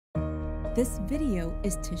This video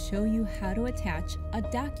is to show you how to attach a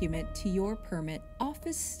document to your permit.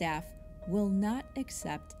 Office staff will not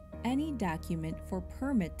accept any document for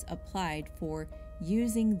permits applied for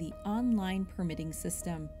using the online permitting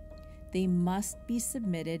system. They must be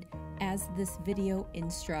submitted as this video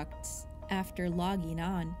instructs. After logging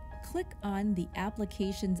on, click on the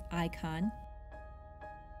applications icon.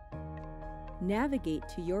 Navigate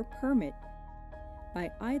to your permit by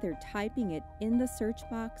either typing it in the search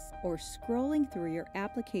box or scrolling through your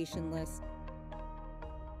application list.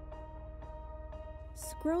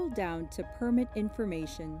 Scroll down to Permit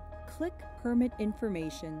Information. Click Permit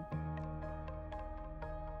Information.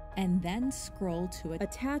 And then scroll to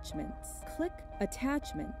Attachments. Click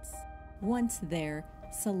Attachments. Once there,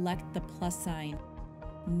 select the plus sign.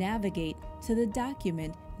 Navigate to the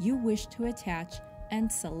document you wish to attach and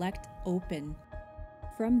select Open.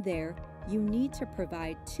 From there, you need to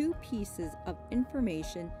provide two pieces of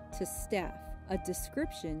information to staff: a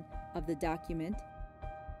description of the document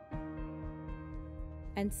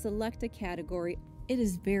and select a category. It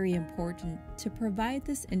is very important to provide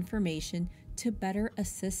this information to better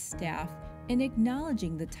assist staff in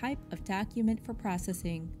acknowledging the type of document for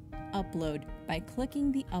processing. Upload by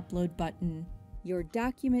clicking the Upload button. Your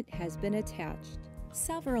document has been attached.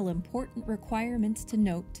 Several important requirements to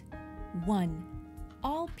note. 1.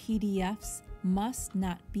 All PDFs must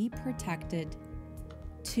not be protected.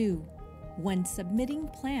 2. When submitting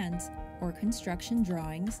plans or construction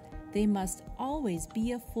drawings, they must always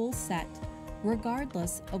be a full set,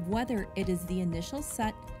 regardless of whether it is the initial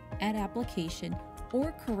set at application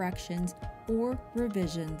or corrections or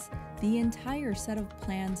revisions. The entire set of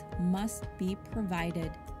plans must be provided.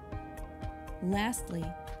 Lastly,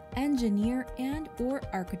 engineer and/or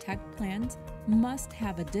architect plans must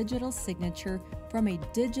have a digital signature from a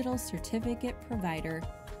digital certificate provider.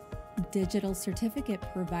 Digital certificate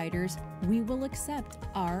providers we will accept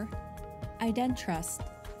are IdenTrust,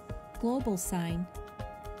 GlobalSign,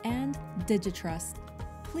 and Digitrust.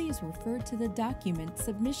 Please refer to the document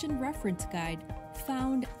submission reference guide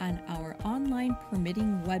found on our online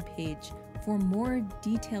permitting webpage for more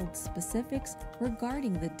detailed specifics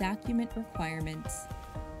regarding the document requirements.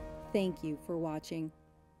 Thank you for watching.